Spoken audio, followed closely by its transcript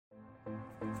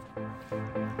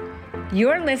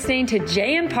You're listening to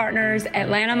JM Partners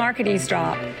Atlanta Market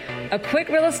Eavesdrop, a quick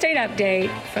real estate update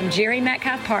from Jerry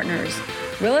Metcalf Partners,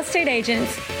 real estate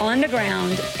agents on the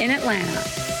ground in Atlanta,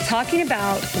 talking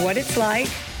about what it's like,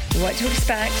 what to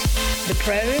expect, the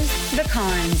pros, the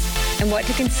cons, and what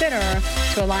to consider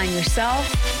to align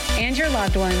yourself and your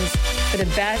loved ones for the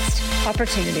best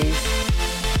opportunities.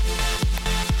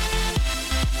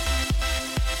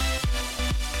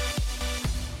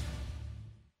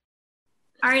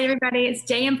 All right, everybody, it's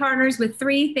JM Partners with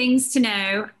 3 things to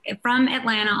know from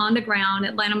Atlanta on the ground,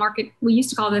 Atlanta Market. We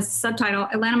used to call this subtitle,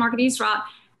 Atlanta Market Eavesdrop.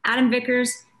 Adam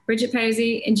Vickers, Bridget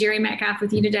Posey, and Jerry Metcalf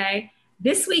with you today.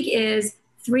 This week is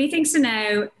 3 things to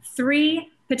know, 3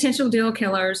 potential deal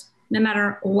killers, no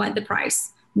matter what the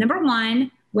price. Number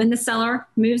 1, when the seller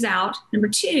moves out. Number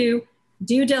 2,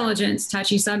 due diligence,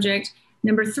 touchy subject.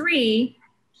 Number 3,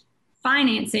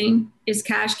 financing is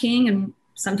cash king, and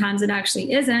sometimes it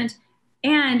actually isn't.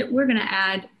 And we're going to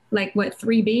add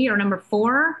 3B or number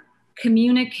 4,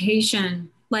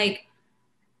 communication.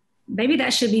 Maybe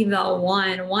that should be the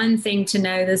one thing to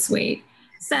know this week.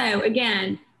 So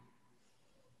again,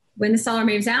 when the seller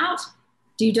moves out,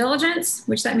 due diligence,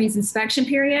 which that means inspection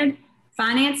period,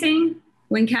 financing,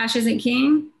 when cash isn't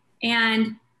king,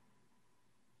 and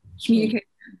communication,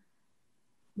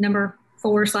 number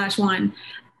 4/1.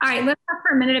 All right, let's talk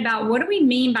for a minute about what do we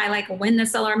mean by when the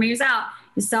seller moves out.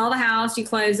 You sell the house, you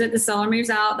close it, the seller moves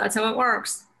out. That's how it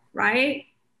works, right?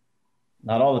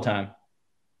 Not all the time.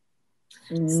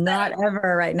 Not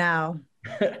ever right now.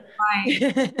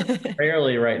 Right.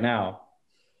 Rarely right now.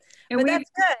 But that's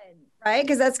good, right?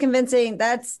 Because that's convincing.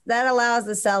 That allows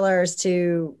the sellers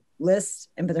to list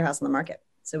and put their house on the market.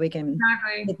 So we can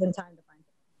give them time to find it.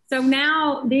 So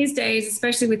now these days,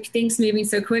 especially with things moving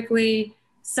so quickly,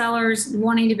 sellers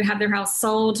wanting to have their house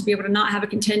sold, to be able to not have a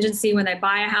contingency when they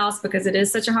buy a house because it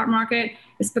is such a hot market,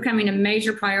 it's becoming a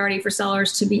major priority for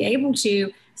sellers to be able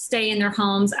to stay in their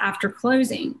homes after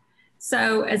closing.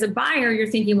 So as a buyer, you're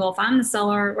thinking, well, if I'm the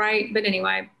seller, right? But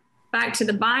anyway, back to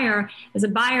the buyer. As a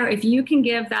buyer, if you can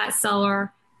give that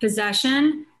seller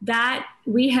possession, that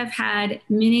we have had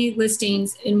many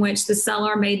listings in which the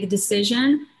seller made the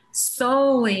decision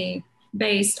solely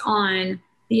based on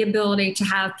the ability to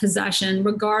have possession,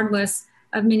 regardless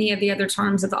of many of the other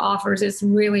terms of the offers. It's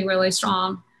really, really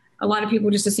strong. A lot of people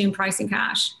just assume price and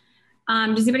cash.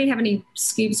 Does anybody have any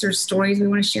scoops or stories we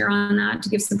want to share on that to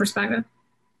give some perspective?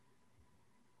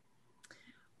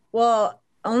 Well,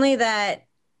 only that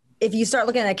if you start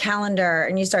looking at a calendar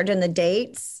and you start doing the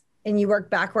dates and you work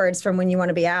backwards from when you want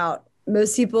to be out,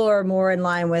 most people are more in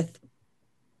line with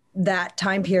that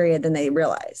time period than they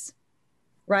realize.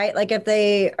 Right? If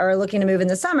they are looking to move in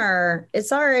the summer,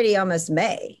 it's already almost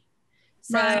May.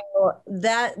 So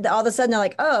that all of a sudden they're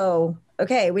like, oh,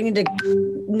 okay, we need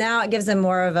to, now it gives them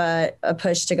more of a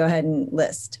push to go ahead and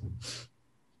list.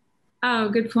 Oh,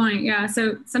 good point. Yeah.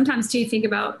 So sometimes too, think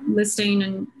about listing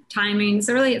and timing.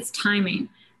 So really it's timing.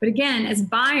 But again, as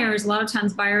buyers, a lot of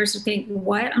times buyers think,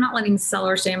 what? I'm not letting the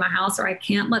seller stay in my house, or I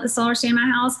can't let the seller stay in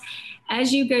my house.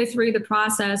 As you go through the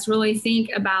process, really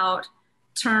think about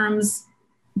terms,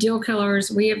 deal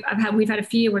killers. We've had a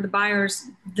few where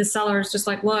the sellers just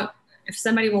look, if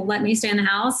somebody will let me stay in the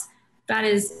house, that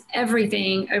is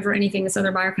everything over anything this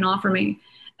other buyer can offer me.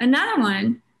 Another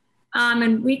one,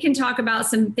 and we can talk about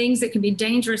some things that can be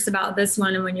dangerous about this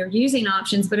one and when you're using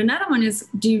options, but another one is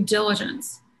due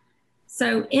diligence.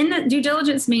 So in the due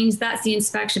diligence means that's the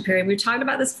inspection period. We've talked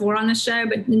about this before on the show,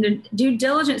 but in the due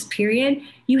diligence period,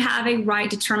 you have a right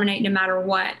to terminate no matter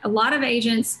what. A lot of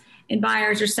agents and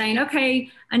buyers are saying, okay,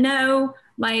 I know,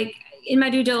 in my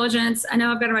due diligence, I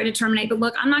know I've got a right to terminate, but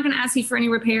look, I'm not going to ask you for any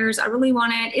repairs. I really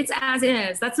want it. It's as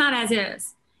is. That's not as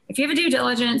is. If you have a due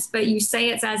diligence, but you say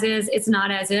it's as is, it's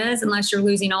not as is unless you're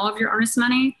losing all of your earnest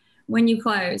money when you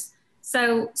close.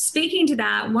 So speaking to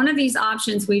that, one of these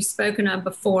options we've spoken of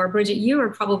before, Bridget, you are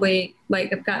probably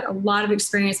have got a lot of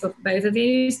experience with both of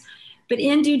these. But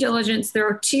in due diligence, there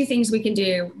are 2 things we can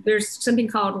do. There's something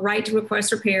called right to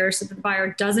request repairs, so the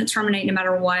buyer doesn't terminate no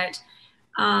matter what,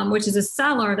 which is a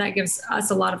seller that gives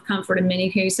us a lot of comfort in many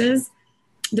cases,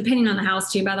 depending on the house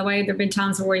too, by the way. There have been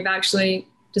times where we've actually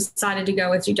decided to go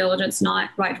with due diligence,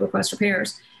 not right to request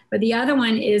repairs. But the other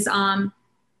one is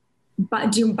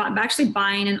actually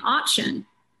buying an option.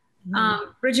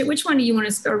 Bridget, which one do you want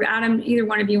to, or Adam, either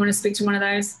one of you want to speak to one of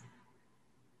those?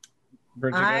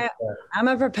 I'm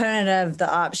a proponent of the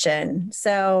option.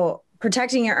 So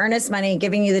protecting your earnest money,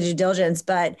 giving you the due diligence,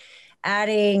 but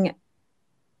adding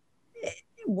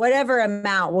whatever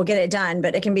amount will get it done,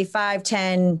 but it can be 5,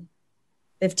 10,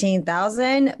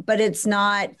 15,000, but it's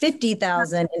not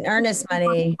 50,000 in earnest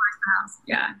money.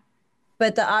 Yeah.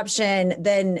 but the option,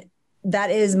 then that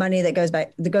is money that goes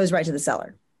right to the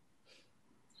seller.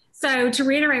 So to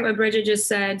reiterate what Bridget just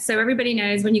said, so everybody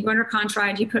knows when you go under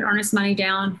contract, you put earnest money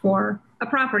down for a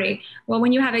property. Well,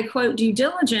 when you have a quote due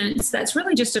diligence, that's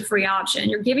really just a free option.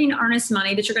 You're giving earnest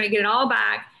money that you're going to get it all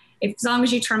back as long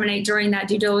as you terminate during that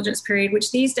due diligence period, which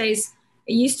these days,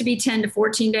 it used to be 10 to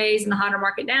 14 days in the hotter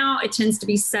market. Now it tends to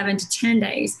be 7 to 10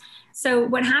 days. So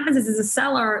what happens is as a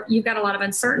seller, you've got a lot of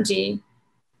uncertainty.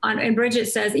 And Bridget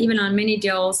says, even on many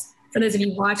deals, for those of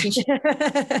you watching.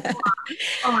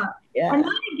 Yeah. And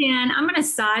then again, I'm going to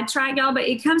sidetrack y'all, but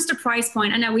it comes to price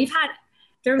point. I know we've had.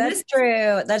 That's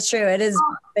true. That's true. It is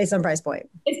based on price point.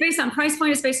 It's based on price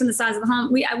point. It's based on the size of the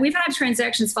home. We've had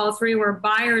transactions fall through where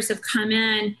buyers have come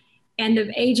in and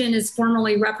the agent has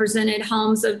formally represented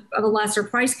homes of a lesser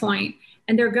price point.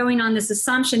 And they're going on this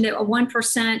assumption that a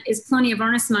 1% is plenty of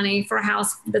earnest money for a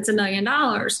house that's $1 million.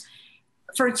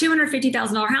 For a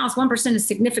 $250,000 house, 1% is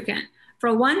significant. For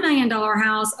a $1 million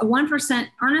house, a 1%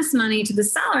 earnest money to the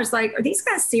sellers, like, are these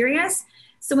guys serious?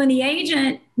 So when the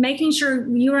agent, making sure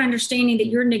you are understanding that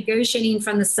you're negotiating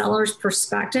from the seller's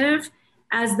perspective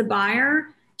as the buyer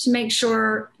to make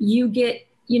sure you get,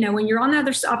 when you're on the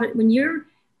other side, when you're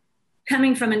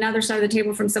coming from another side of the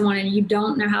table from someone and you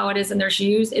don't know how it is in their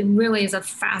shoes, it really is a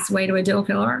fast way to a deal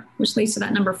killer, which leads to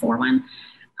that number 4 one.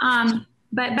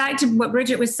 But back to what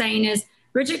Bridget was saying is,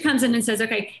 Bridget comes in and says,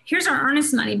 okay, here's our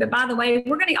earnest money. But by the way,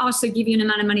 we're going to also give you an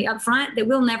amount of money up front that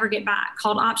we'll never get back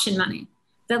called option money.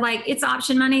 That like, it's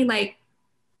option money. Like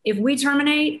if we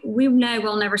terminate, we know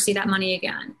we'll never see that money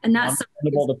again. And that's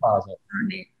non-refundable deposit.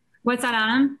 What's that,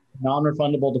 Adam?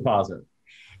 Non-refundable deposit.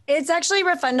 It's actually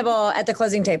refundable at the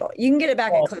closing table. You can get it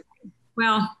back at closing.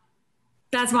 Well,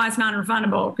 that's why it's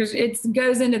non-refundable because it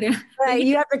goes into the... Right,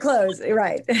 you have to close,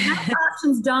 right.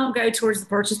 Options don't go towards the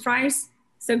purchase price.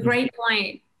 So great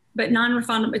point, but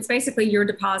non-refundable, it's basically your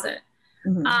deposit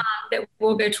that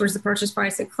will go towards the purchase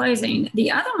price at closing. The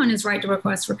other one is right to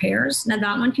request repairs. Now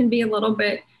that one can be a little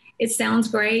bit, it sounds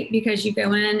great because you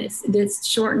go in, it's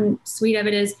short and sweet of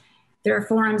it is, there are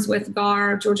forums with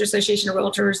GAR, Georgia Association of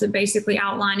Realtors, that basically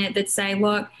outline it that say,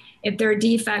 look, if there are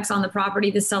defects on the property,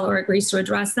 the seller agrees to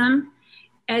address them.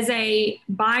 As a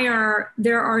buyer,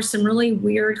 there are some really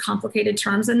weird, complicated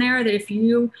terms in there that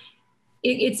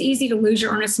it's easy to lose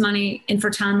your earnest money and for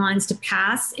timelines to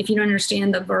pass if you don't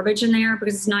understand the verbiage in there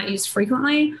because it's not used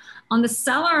frequently. On the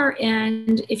seller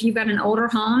end, if you've got an older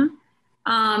home,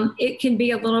 it can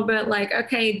be a little bit like,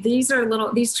 okay, these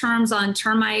terms on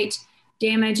termite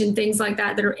damage and things like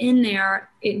that are in there.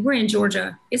 We're in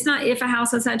Georgia. It's not if a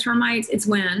house has had termites, it's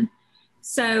when.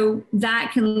 So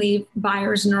that can leave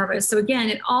buyers nervous. So again,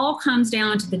 it all comes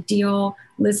down to the deal,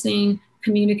 listening,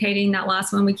 communicating, that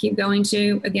last one we keep going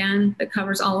to, again, that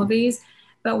covers all of these.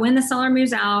 But when the seller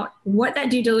moves out, what that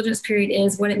due diligence period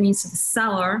is, what it means to the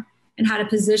seller, and how to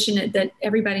position it that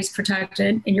everybody's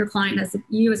protected and your client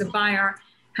you as a buyer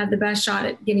have the best shot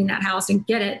at getting that house and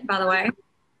get it, by the way.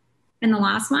 And the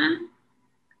last one,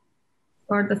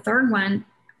 or the third one,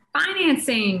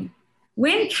 financing.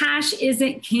 When cash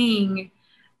isn't king.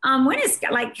 When is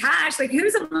like cash, like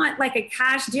who's want like a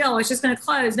cash deal? It's just going to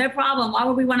close, no problem. Why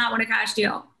would we not want a cash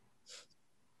deal?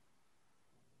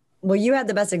 Well, you had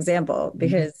the best example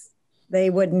because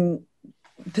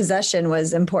possession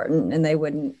was important and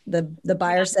the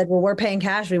buyer said, well, we're paying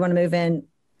cash. We want to move in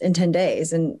 10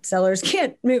 days and sellers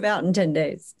can't move out in 10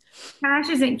 days. Cash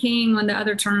isn't king when the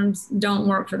other terms don't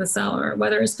work for the seller,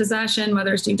 whether it's possession,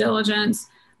 whether it's due diligence,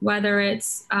 whether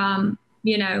it's,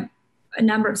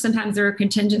 sometimes there are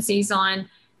contingencies on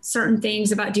certain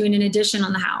things about doing an addition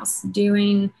on the house,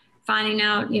 finding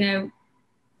out,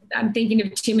 I'm thinking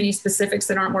of too many specifics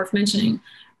that aren't worth mentioning.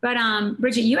 But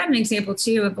Bridget, you had an example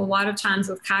too of a lot of times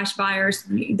with cash buyers,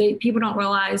 people don't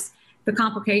realize the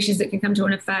complications that can come to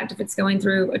an effect if it's going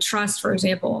through a trust, for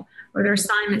example, or there are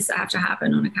assignments that have to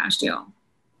happen on a cash deal.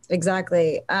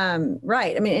 Exactly.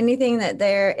 Right. I mean, anything that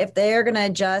if they're going to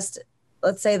adjust,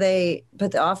 let's say they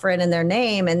put the offer in their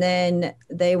name and then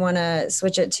they want to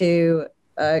switch it to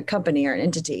a company or an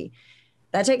entity.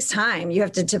 That takes time. You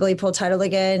have to typically pull title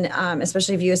again,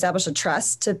 especially if you establish a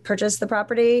trust to purchase the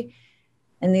property.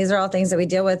 And these are all things that we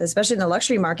deal with, especially in the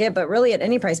luxury market, but really at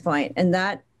any price point. And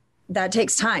that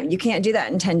takes time. You can't do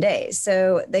that in 10 days.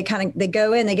 So they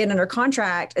go in, they get under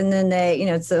contract, and then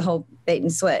it's the whole bait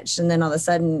and switch. And then all of a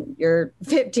sudden you're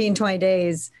 15, 20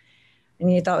 days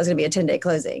and you thought it was going to be a 10-day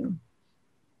closing.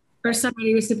 Or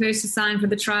somebody was supposed to sign for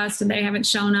the trust and they haven't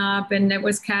shown up and it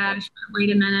was cash. Wait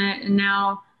a minute. And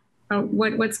now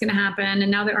what's going to happen?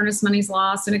 And now the earnest money's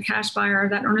lost, and a cash buyer,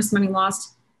 that earnest money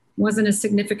lost wasn't as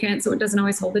significant. So it doesn't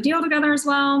always hold the deal together as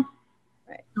well.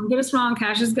 Right. Don't get us wrong,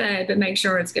 cash is good, but make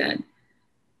sure it's good.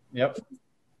 Yep.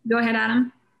 Go ahead,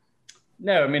 Adam.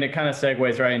 No, I mean, it kind of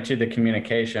segues right into the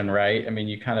communication, right? I mean,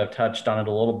 you kind of touched on it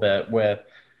a little bit with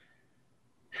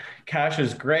cash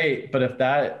is great, but if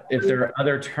there are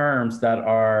other terms that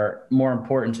are more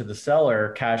important to the seller,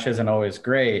 cash isn't always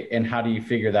great. And how do you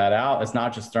figure that out? It's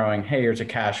not just throwing, hey, here's a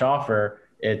cash offer.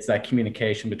 It's that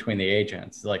communication between the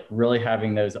agents, like really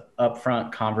having those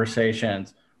upfront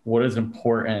conversations. What is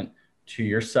important to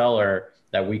your seller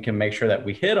that we can make sure that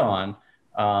we hit on,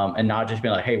 and not just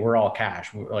being like, hey, we're all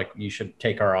cash. Like, you should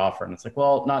take our offer. And it's like,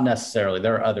 well, not necessarily.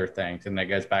 There are other things. And that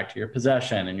goes back to your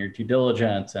possession and your due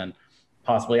diligence and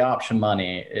possibly option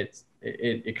money.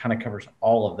 It kind of covers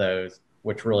all of those,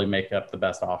 which really make up the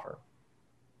best offer.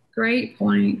 Great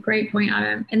point,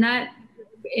 Adam.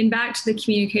 And back to the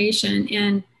communication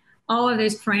and all of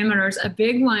those parameters. A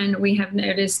big one we have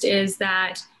noticed is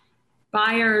that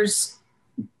buyers,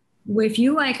 if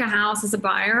you like a house as a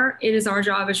buyer, it is our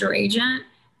job as your agent.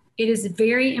 It is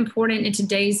very important in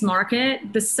today's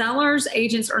market. The sellers,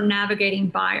 agents are navigating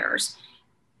buyers.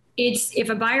 If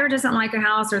a buyer doesn't like a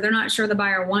house or they're not sure the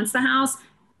buyer wants the house,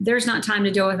 there's not time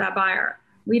to deal with that buyer.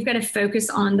 We've got to focus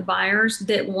on the buyers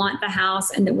that want the house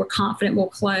and that we're confident will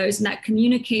close. And that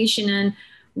communication and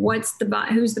who's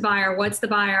the buyer, what's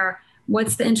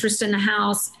the interest in the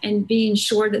house, and being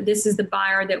sure that this is the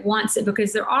buyer that wants it,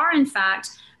 because there are, in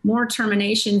fact, more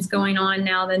terminations going on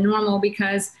now than normal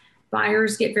because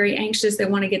buyers get very anxious. They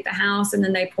want to get the house and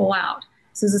then they pull out.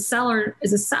 So as a seller,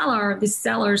 the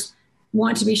sellers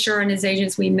want to be sure, and as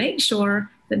agents, we make sure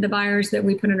that the buyers that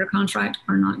we put under contract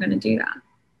are not going to do that.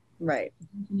 Right.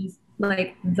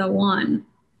 Like the one.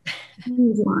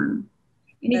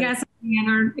 Any guys have any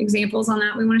other examples on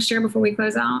that we want to share before we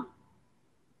close out?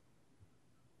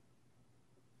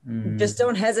 Just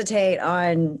don't hesitate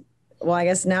on, well, I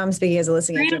guess now I'm speaking as a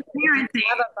listing agent. If you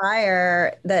have a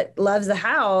buyer that loves the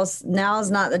house, now's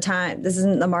not the time. This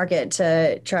isn't the market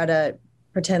to try to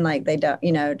pretend like they don't,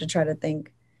 to try to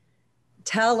think.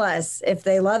 Tell us if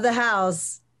they love the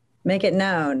house, make it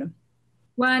known.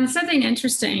 Well, and something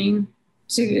interesting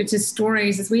to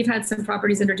stories is we've had some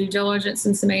properties under due diligence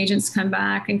and some agents come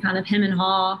back and kind of hem and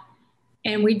haw,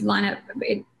 and we'd line up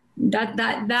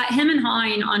that hem and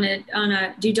hawing on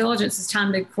a due diligence is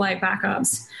time to collect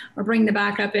backups or bring the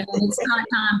backup in. It's not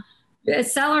time. A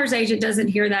seller's agent doesn't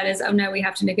hear that as, oh no, we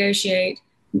have to negotiate.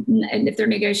 And if they're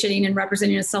negotiating and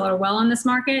representing a seller well in this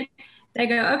market, they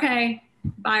go, okay,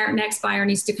 next buyer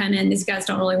needs to come in. These guys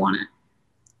don't really want it.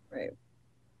 Right.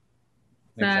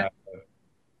 So, Exactly.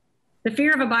 the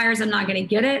fear of a buyer is I'm not going to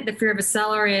get it. The fear of a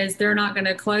seller is they're not going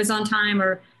to close on time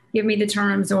or give me the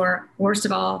terms, or worst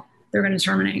of all, they're going to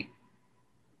terminate.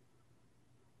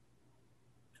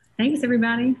 Thanks,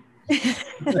 everybody. Richard,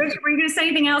 were you going to say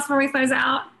anything else before we close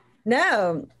out?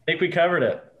 No. I think we covered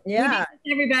it. Yeah.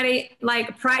 Everybody,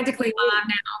 like, practically live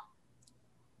now.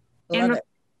 Love it.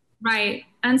 Right.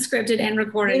 Unscripted and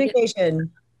recorded.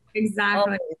 Communication.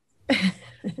 Exactly. So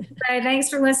thanks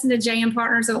for listening to JM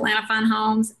Partners of Atlanta Fine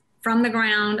Homes. From the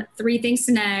ground, 3 things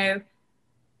to know.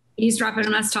 Eavesdropping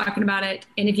on us talking about it.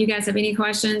 And if you guys have any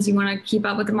questions, you want to keep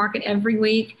up with the market every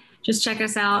week, just check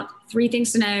us out. 3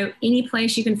 things to know, any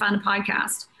place you can find a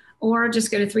podcast, or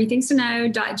just go to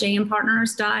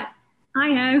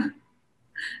 3thingstoKnow.jmpartners.io.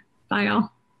 Bye, y'all.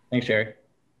 Thanks, Sherry.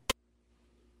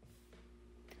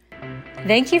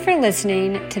 Thank you for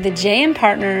listening to the JM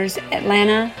Partners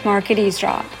Atlanta Market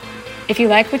Eavesdrop. If you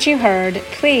like what you heard,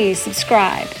 please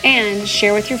subscribe and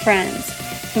share with your friends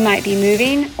who might be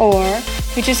moving or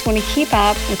who just want to keep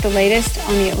up with the latest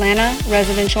on the Atlanta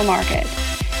residential market.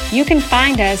 You can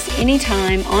find us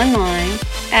anytime online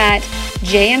at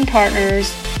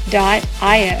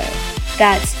jmpartners.io.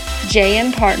 That's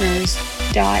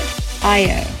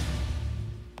jmpartners.io.